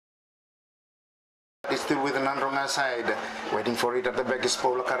still with the Nadroga side. Waiting for it at the back is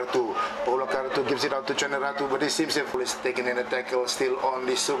Paula Karatu. Paula Karatu gives it out to Chanaratu, but it seems if is taken in a tackle still on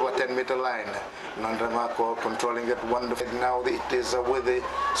the super 10-meter line. Nadroga controlling that wonderful. Now it is with the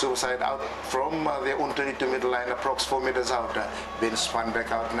suicide out from the 22-meter line, approx 4 meters out. Been spun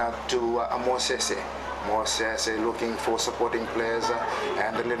back out now to Mosese. Mosese looking for supporting players,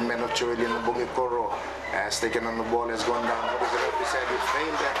 and the little man of Chilean Bongikoro has taken on the ball, has gone down. What is the represent? He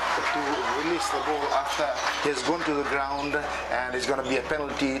failed to release the ball after he's gone to the ground, and it's going to be a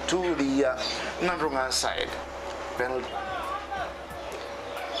penalty to the Nadroga side. Penalty.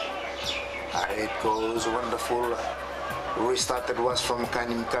 It goes wonderful. Restart that was from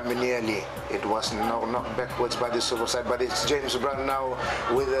Kaminieli. It was now knocked backwards by the super side, but it's James Brown now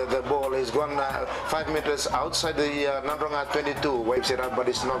with the ball. He's gone 5 meters outside the Nadroga 22. Waves it out, but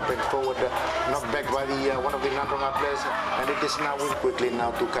it's knocked back forward, knocked back by the one of the Nadroga players, and it is now quickly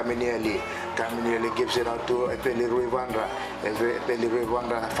now to Kaminieli. Kaminieli gives it out to Epeli Ruivandra. Epeli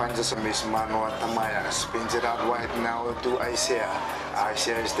Ruivandra finds a Miss Manoa Tamaya, spins it out wide now to Isaiah.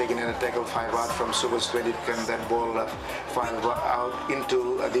 Isaiah is taking in a tackle 5 out from Suba's 20, and that ball 5 out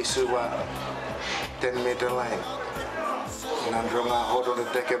into the Suba 10-meter line. Nadroga hold on the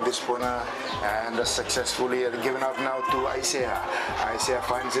tackle at this point and successfully given out now to Isaiah. Isaiah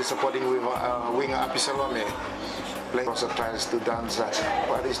finds his supporting winger Apisalome. Also tries to dance,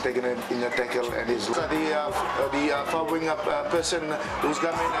 but he's taken it in a tackle, and is the far wing up person who's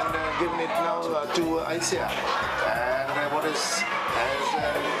coming and giving it now to Isaiah. And what is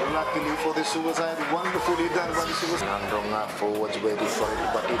luckily for the suicide, wonderfully done by the suicide. Nadroga forwards waiting for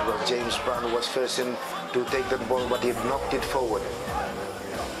it, but it was James Brown who was first in to take that ball, but he knocked it forward.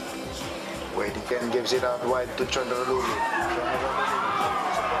 Waiting and gives it out wide to Chandralulu.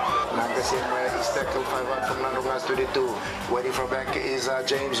 Nagasim is tackled 5 out from Nadroga 22. Waiting for back is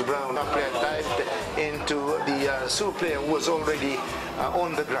James Brown. A player dived into the Sioux player who was already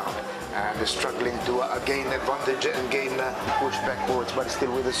on the ground and struggling to gain advantage and gain push backwards, but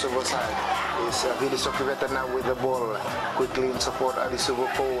still with the Suva side. Is Vili Sokiveta now with the ball quickly in support of the Suva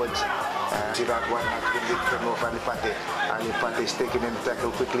forwards. Girard one out to the big frame of Alipate. Alipate is taken in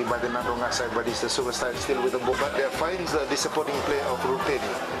tackle quickly by the Nadroga side, but it's the Suva side still with the ball. But there finds the supporting player of Rupeni.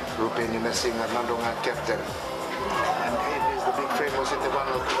 Rupeni Nasing, Nadroga captain. And it is the big frame was in the one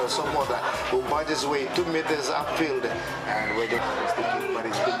of Somoda, who barges way 2 meters upfield and waiting for the kick, but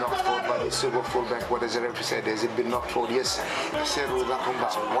it's been knocked forward by the Silver fullback. What does the referee say? Has it been knocked forward? Yes. Seru Lakumba.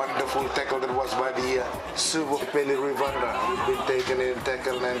 Wonderful tackle that was by the Silver Peli Rivanda, who's been taken in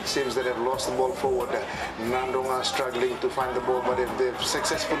tackle, and it seems that they've lost the ball forward. Nadroga struggling to find the ball, but they've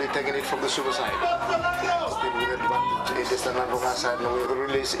successfully taken it from the Silver side. Still with advantage. It is the Nadroga side. Now the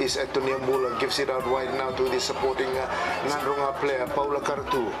release is Antonio Mbula, gives it out wide now to the supporting Nadroga player, Paula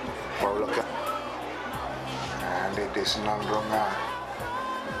Karatu. And it is Nadroga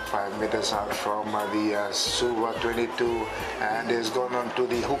 5 meters out from the Suva 22, and has gone on to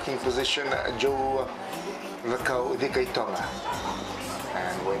the hooking position, Joe Lakau Dikaitonga.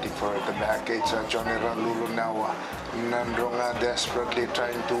 And waiting for it at the back, it's Johnny Ralulu now. Nadroga desperately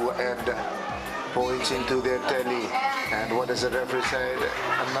trying to add points into their tally. And what does the referee say?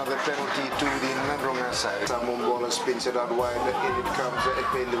 Another penalty to the Nadroga side. Samumbola spins it out wide. In it comes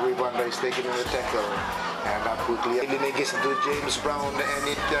Epeli Rivanda is taking in the tackle. And up quickly. Eline gets to James Brown and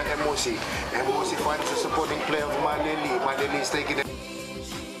it Emosi. Emosi finds the supporting player of Maleli. Maleli is taking it.